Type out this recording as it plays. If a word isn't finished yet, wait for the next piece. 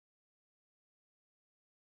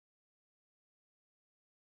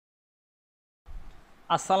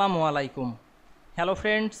Assalamu Walaikum. Hello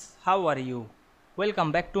friends, how are you?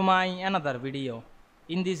 Welcome back to my another video.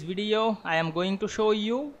 In this video, I am going to show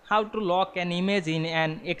you how to lock an image in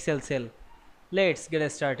an Excel cell. Let's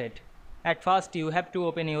get started. At first, you have to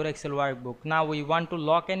open your Excel workbook. Now we want to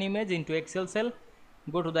lock an image into Excel cell.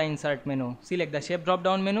 Go to the Insert menu. Select the Shape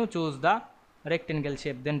drop-down menu. Choose the rectangle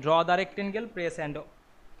shape. Then draw the rectangle. Press and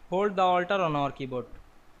hold the Alt on our keyboard.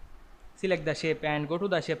 Select the shape and go to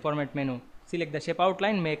the Shape Format menu. Select the shape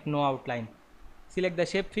outline, make no outline. Select the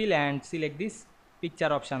shape fill and select this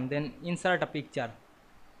picture option. Then insert a picture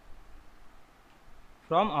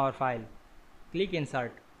from our file. Click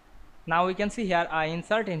insert. Now we can see here I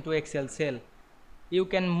insert into Excel cell. You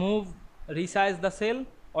can resize the cell.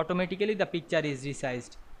 Automatically the picture is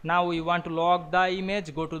resized. Now we want to lock the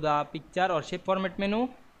image. Go to the picture or shape format menu.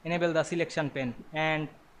 Enable the selection pane and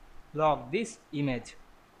lock this image.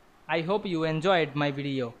 I hope you enjoyed my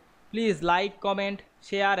video. Please like, comment,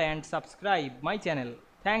 share and subscribe my channel.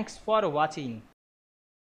 Thanks for watching.